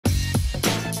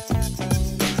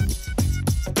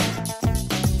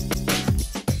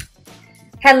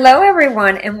Hello,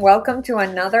 everyone, and welcome to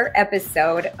another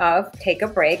episode of Take a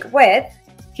Break with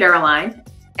Caroline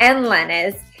and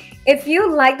Lennis. If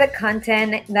you like the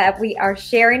content that we are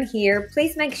sharing here,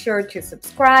 please make sure to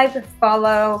subscribe,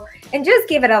 follow, and just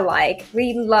give it a like.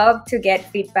 We love to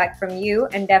get feedback from you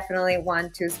and definitely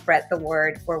want to spread the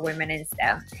word for women in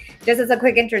STEM. Just as a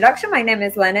quick introduction, my name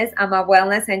is Lennis. I'm a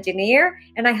wellness engineer,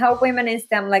 and I help women in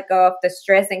STEM let go of the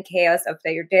stress and chaos of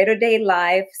their day-to-day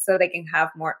life so they can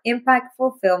have more impact,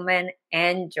 fulfillment,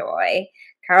 and joy.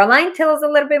 Caroline, tell us a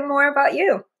little bit more about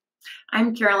you.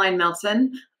 I'm Caroline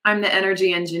Melton. I'm the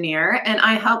energy engineer, and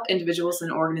I help individuals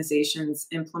and organizations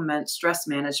implement stress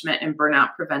management and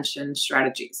burnout prevention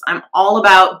strategies. I'm all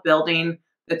about building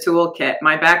the toolkit.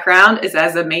 My background is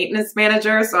as a maintenance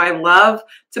manager, so I love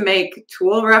to make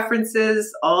tool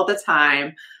references all the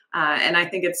time. And I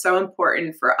think it's so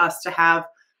important for us to have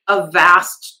a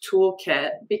vast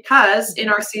toolkit because in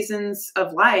our seasons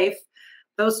of life,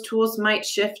 those tools might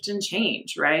shift and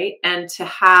change, right? And to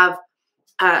have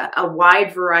a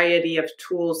wide variety of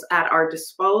tools at our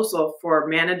disposal for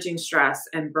managing stress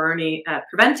and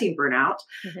preventing burnout,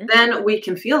 then we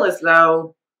can feel as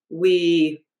though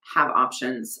we have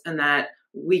options and that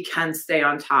we can stay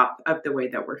on top of the way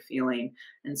that we're feeling.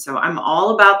 And so I'm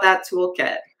all about that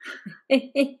toolkit.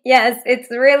 Yes, it's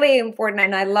really important.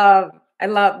 And I love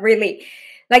really,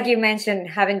 like you mentioned,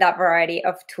 having that variety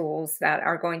of tools that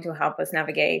are going to help us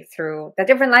navigate through the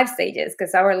different life stages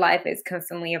because our life is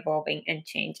constantly evolving and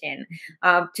changing.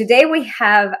 Today, we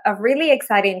have a really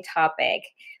exciting topic.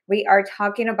 We are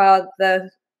talking about the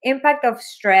impact of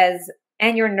stress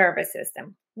and your nervous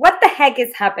system. What the heck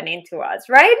is happening to us,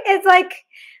 right? It's like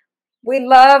we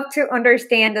love to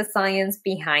understand the science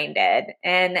behind it.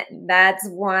 And that's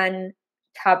one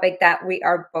topic that we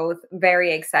are both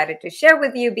very excited to share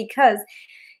with you because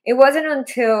it wasn't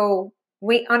until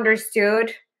we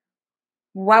understood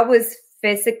what was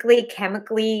physically,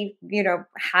 chemically,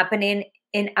 happening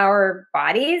in our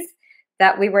bodies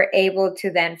that we were able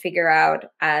to then figure out,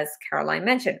 as Caroline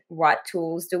mentioned, what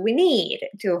tools do we need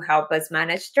to help us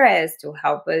manage stress, to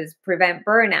help us prevent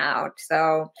burnout.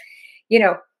 So,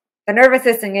 the nervous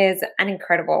system is an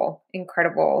incredible,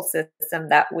 incredible system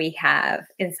that we have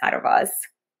inside of us.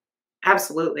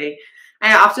 Absolutely.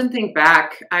 I often think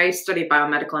back, I studied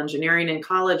biomedical engineering in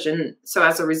college. And so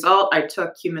as a result, I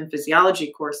took human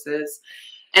physiology courses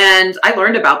and I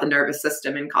learned about the nervous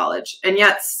system in college. And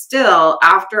yet still,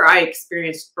 after I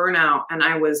experienced burnout and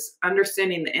I was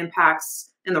understanding the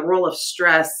impacts and the role of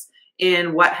stress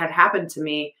in what had happened to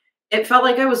me, it felt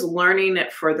like I was learning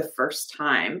it for the first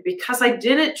time because I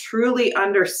didn't truly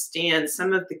understand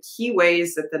some of the key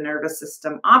ways that the nervous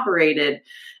system operated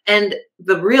and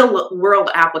the real world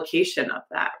application of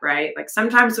that, right? Like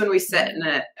sometimes when we sit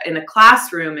in a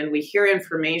classroom and we hear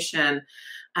information,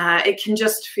 it can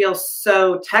just feel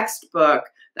so textbook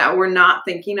that we're not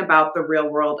thinking about the real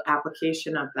world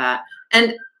application of that.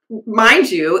 And mind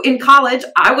you, in college,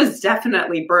 I was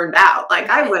definitely burned out. Like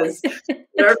I was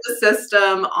nervous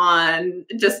system on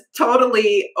just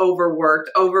totally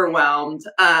overworked, overwhelmed.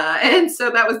 And so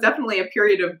that was definitely a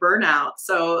period of burnout.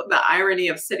 So the irony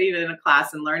of sitting in a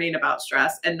class and learning about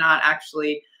stress and not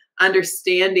actually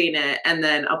understanding it and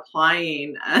then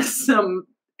applying some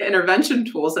intervention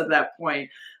tools at that point,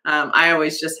 I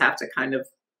always just have to kind of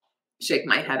shake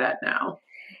my head at now.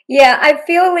 Yeah, I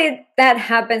feel that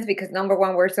happens because number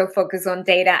one, we're so focused on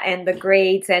data and the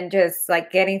grades and just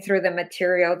like getting through the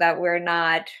material that we're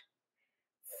not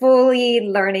fully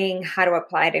learning how to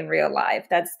apply it in real life.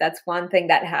 That's one thing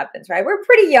that happens, right? We're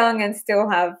pretty young and still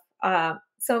have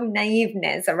some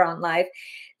naiveness around life.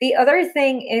 The other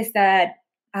thing is that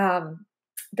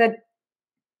the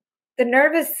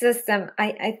nervous system,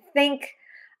 I think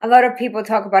a lot of people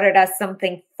talk about it as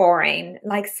something foreign,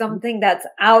 like something that's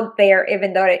out there,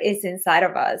 even though it is inside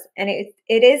of us. And it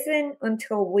isn't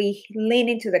until we lean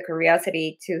into the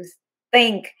curiosity to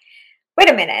think, wait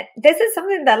a minute, this is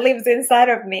something that lives inside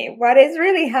of me. What is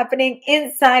really happening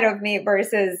inside of me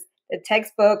versus the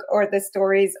textbook or the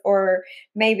stories or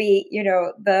maybe,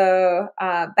 the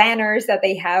banners that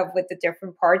they have with the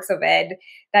different parts of it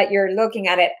that you're looking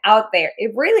at it out there.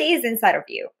 It really is inside of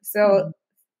you. So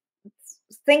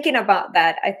thinking about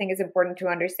that, I think it's important to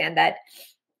understand that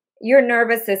your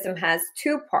nervous system has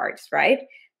two parts, right?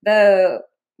 We're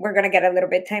going to get a little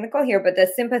bit technical here, but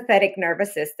the sympathetic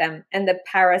nervous system and the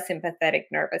parasympathetic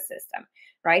nervous system,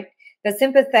 right? The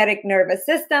sympathetic nervous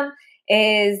system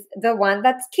is the one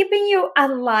that's keeping you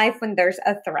alive when there's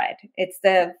a threat. It's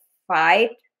the fight,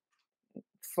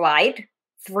 flight,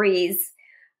 freeze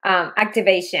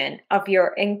activation of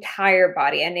your entire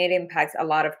body, and it impacts a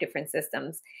lot of different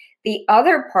systems. The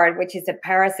other part, which is the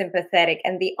parasympathetic,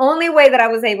 and the only way that I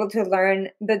was able to learn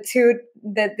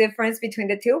the difference between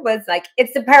the two was like,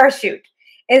 it's the parachute.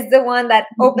 Is the one that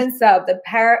opens up. The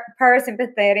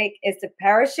parasympathetic is the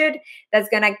parachute that's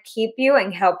going to keep you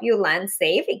and help you land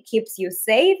safe. It keeps you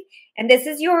safe. And this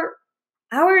is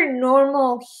our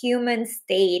normal human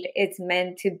state. It's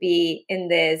meant to be in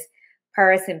this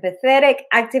parasympathetic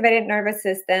activated nervous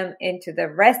system into the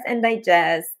rest and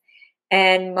digest.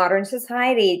 And modern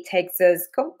society takes us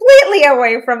completely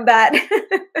away from that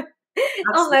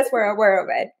unless we're aware of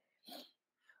it.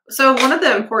 So one of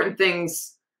the important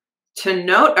things to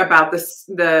note about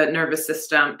the nervous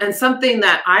system, and something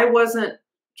that I wasn't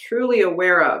truly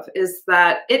aware of, is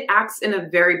that it acts in a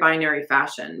very binary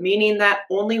fashion, meaning that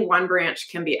only one branch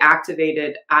can be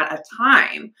activated at a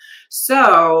time.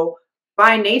 So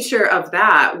by nature of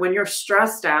that, when you're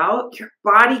stressed out, your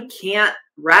body can't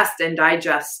rest and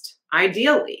digest.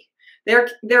 Ideally,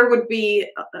 there would be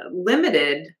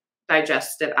limited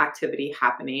digestive activity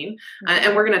happening.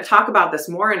 And we're going to talk about this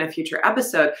more in a future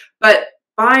episode. But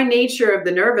by nature of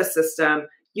the nervous system,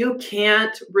 you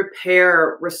can't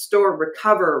repair, restore,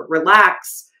 recover,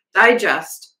 relax,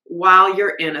 digest while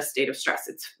you're in a state of stress.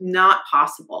 It's not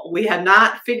possible. We have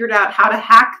not figured out how to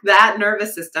hack that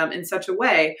nervous system in such a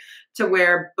way to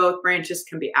where both branches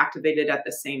can be activated at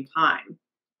the same time.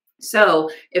 So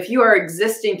if you are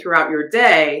existing throughout your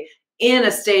day in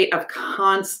a state of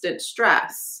constant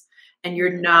stress, and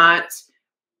you're not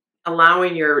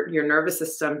allowing your nervous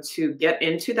system to get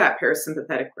into that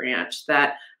parasympathetic branch,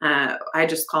 that I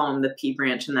just call them the P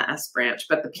branch and the S branch,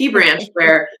 but the P branch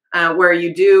where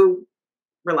you do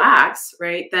relax,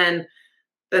 right? Then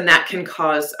that can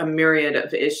cause a myriad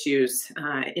of issues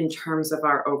in terms of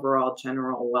our overall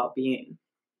general well-being.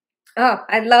 Oh,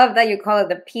 I love that you call it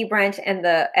the P branch and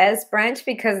the S branch,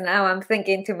 because now I'm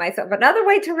thinking to myself, another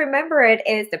way to remember it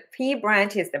is the P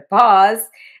branch is the pause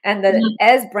and the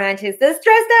S branch is the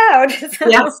stressed out. So,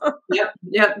 yes.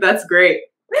 Yep. That's great.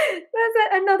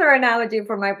 That's another analogy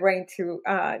for my brain to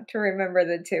remember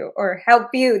the two, or help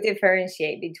you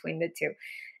differentiate between the two.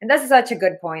 And that's such a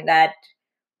good point, that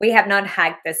we have not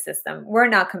hacked this system. We're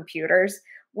not computers.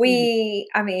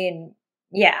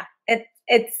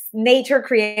 It's nature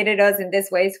created us in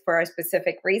this ways for a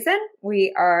specific reason.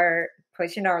 We are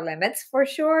pushing our limits for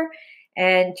sure.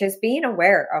 And just being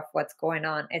aware of what's going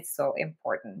on, it's so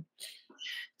important.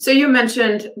 So you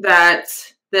mentioned that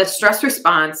the stress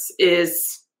response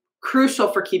is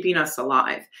crucial for keeping us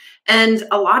alive. And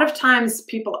a lot of times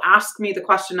people ask me the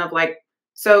question of like,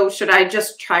 so should I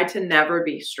just try to never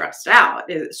be stressed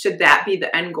out? Should that be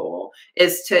the end goal,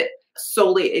 is to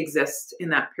solely exist in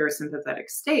that parasympathetic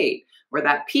state, or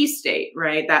that P state,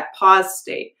 right? That pause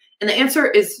state? And the answer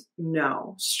is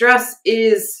no. Stress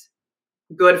is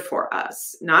good for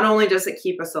us. Not only does it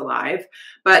keep us alive,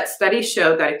 but studies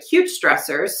show that acute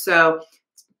stressors, so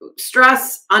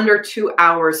stress under 2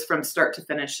 hours from start to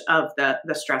finish of the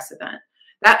stress event,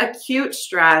 that acute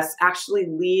stress actually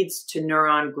leads to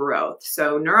neuron growth.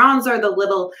 So neurons are the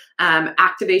little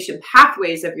activation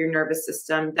pathways of your nervous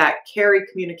system that carry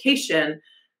communication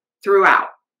throughout.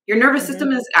 Your nervous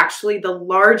system is actually the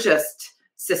largest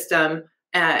system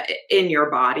in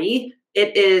your body.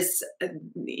 It is,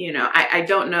 I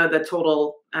don't know the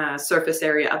total surface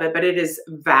area of it, but it is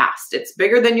vast. It's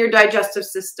bigger than your digestive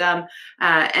system,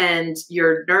 and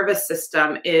your nervous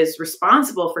system is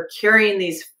responsible for carrying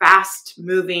these fast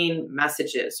moving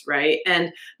messages, right?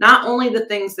 And not only the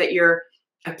things that you're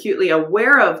acutely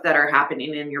aware of that are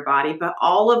happening in your body, but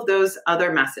all of those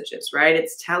other messages, right?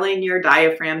 It's telling your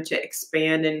diaphragm to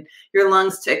expand and your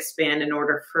lungs to expand in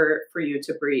order for you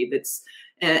to breathe. It's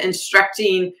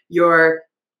instructing your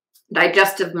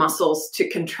digestive muscles to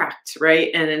contract,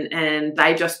 right? And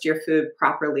digest your food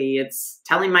properly. It's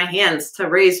telling my hands to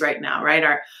raise right now, right?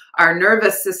 Our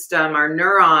nervous system, our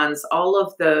neurons, all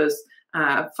of those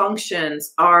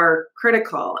functions are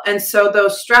critical. And so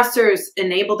those stressors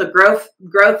enable the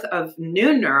growth of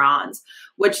new neurons,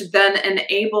 which then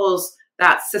enables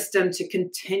that system to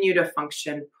continue to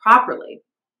function properly.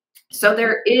 So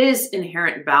there is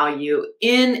inherent value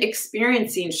in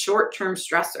experiencing short-term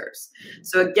stressors.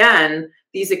 So again,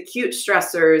 these acute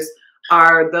stressors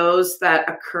are those that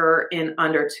occur in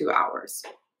under 2 hours.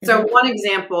 So one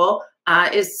example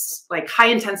is like high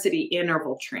intensity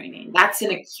interval training. That's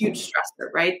an acute stressor,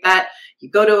 right? That you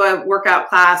go to a workout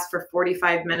class for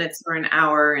 45 minutes or an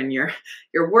hour and you're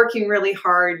working really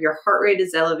hard, your heart rate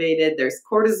is elevated, there's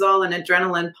cortisol and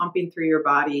adrenaline pumping through your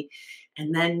body,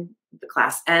 and then the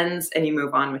class ends and you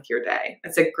move on with your day.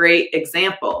 That's a great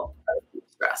example of acute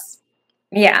stress.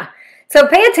 Yeah. So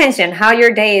pay attention how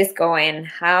your day is going.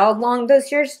 How long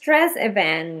does your stress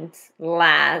event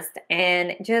last?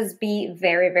 And just be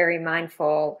very, very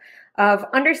mindful of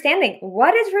understanding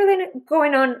what is really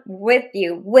going on with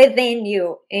you, within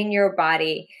you, in your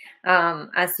body,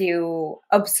 as you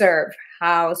observe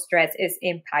how stress is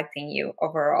impacting you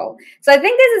overall. So I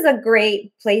think this is a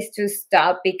great place to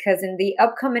stop, because in the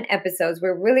upcoming episodes,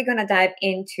 we're really going to dive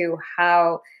into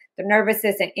how the nervous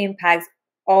system impacts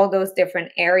all those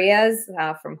different areas,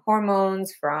 from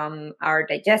hormones, from our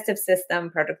digestive system,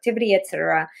 productivity,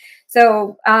 etc.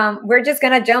 So we're just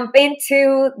going to jump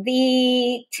into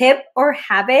the tip or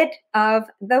habit of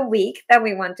the week that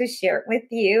we want to share with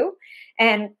you.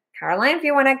 And Caroline, if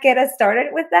you want to get us started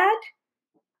with that.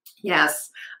 Yes.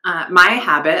 My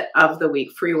habit of the week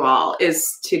for you all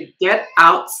is to get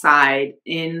outside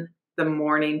in the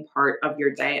morning part of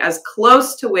your day, as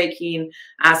close to waking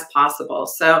as possible.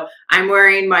 So I'm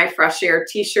wearing my Fresh Air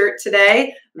t-shirt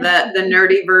today, the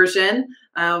nerdy version,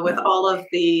 with all of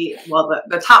the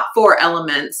top 4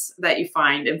 elements that you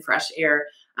find in fresh air.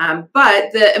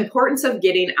 But the importance of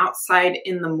getting outside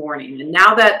in the morning. And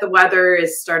now that the weather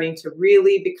is starting to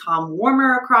really become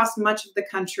warmer across much of the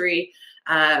country,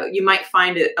 you might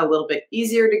find it a little bit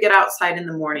easier to get outside in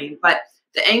the morning. But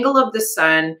the angle of the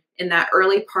sun in that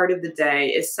early part of the day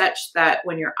is such that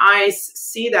when your eyes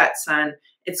see that sun,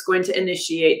 it's going to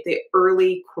initiate the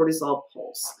early cortisol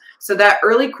pulse. So that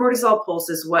early cortisol pulse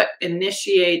is what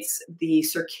initiates the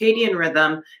circadian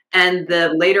rhythm and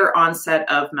the later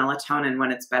onset of melatonin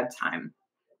when it's bedtime.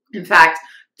 In fact,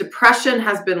 depression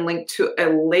has been linked to a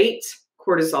late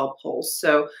cortisol pulse.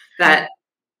 So that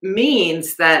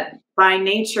means that by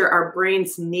nature, our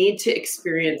brains need to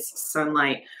experience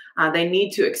sunlight. They need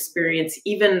to experience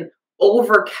even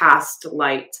overcast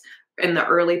light in the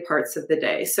early parts of the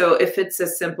day. So if it's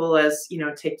as simple as,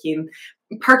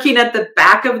 parking at the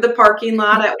back of the parking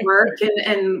lot at work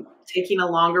and taking a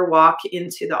longer walk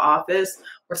into the office,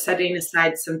 or setting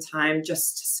aside some time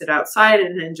just to sit outside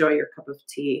and enjoy your cup of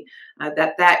tea,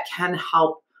 that can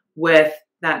help with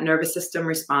that nervous system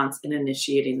response in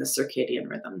initiating the circadian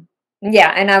rhythm.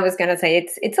 Yeah, and I was gonna say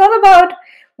it's all about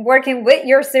working with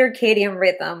your circadian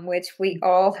rhythm, which we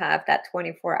all have that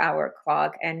 24-hour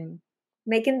clock, and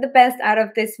making the best out of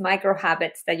these micro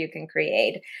habits that you can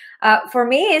create. For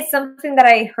me, it's something that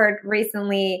I heard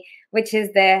recently, which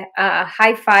is the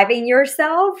high-fiving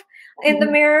yourself in the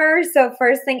mirror. So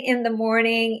first thing in the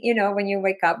morning, when you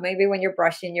wake up, maybe when you're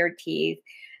brushing your teeth,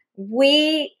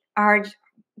 we are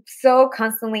so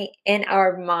constantly in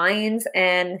our minds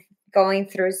and going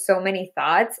through so many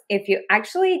thoughts. If you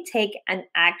actually take an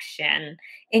action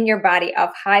in your body of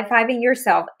high-fiving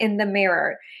yourself in the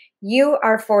mirror, you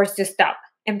are forced to stop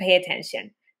and pay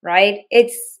attention, right?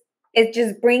 It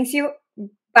just brings you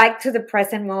back to the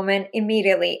present moment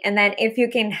immediately. And then if you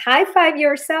can high-five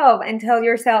yourself and tell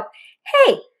yourself,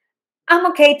 hey, I'm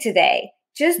okay today,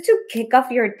 just to kick off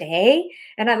your day.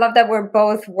 And I love that we're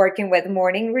both working with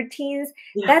morning routines.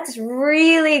 Yeah. That's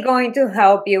really going to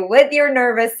help you with your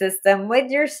nervous system, with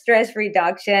your stress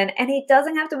reduction. And it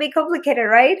doesn't have to be complicated,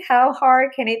 right? How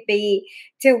hard can it be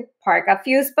to park a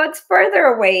few spots further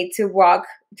away, to walk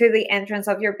to the entrance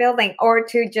of your building, or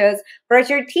to just brush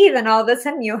your teeth and all of a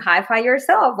sudden you high-five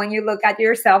yourself when you look at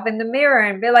yourself in the mirror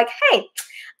and be like, hey,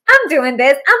 I'm doing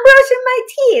this. I'm brushing my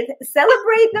teeth.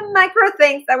 Celebrate the micro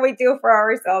things that we do for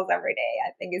ourselves every day.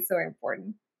 I think it's so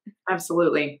important.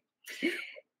 Absolutely.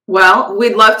 Well,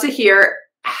 we'd love to hear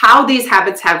how these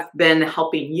habits have been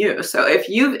helping you. So if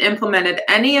you've implemented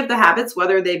any of the habits,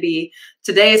 whether they be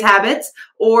today's habits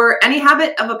or any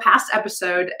habit of a past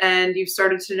episode, and you've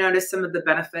started to notice some of the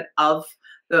benefit of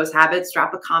those habits,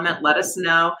 drop a comment, let us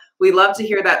know. We love to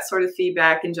hear that sort of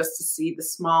feedback and just to see the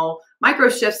small micro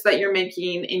shifts that you're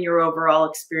making in your overall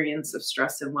experience of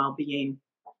stress and well-being.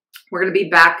 We're going to be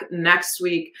back next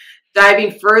week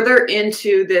diving further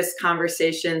into this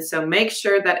conversation. So make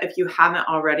sure that if you haven't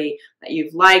already, that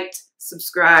you've liked,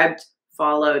 subscribed,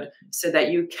 followed, so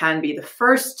that you can be the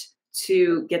first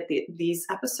to get these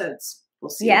episodes. We'll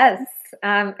see. Yes.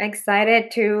 I'm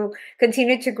excited to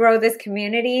continue to grow this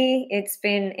community. It's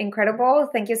been incredible.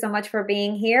 Thank you so much for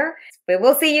being here. We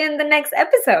will see you in the next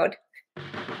episode.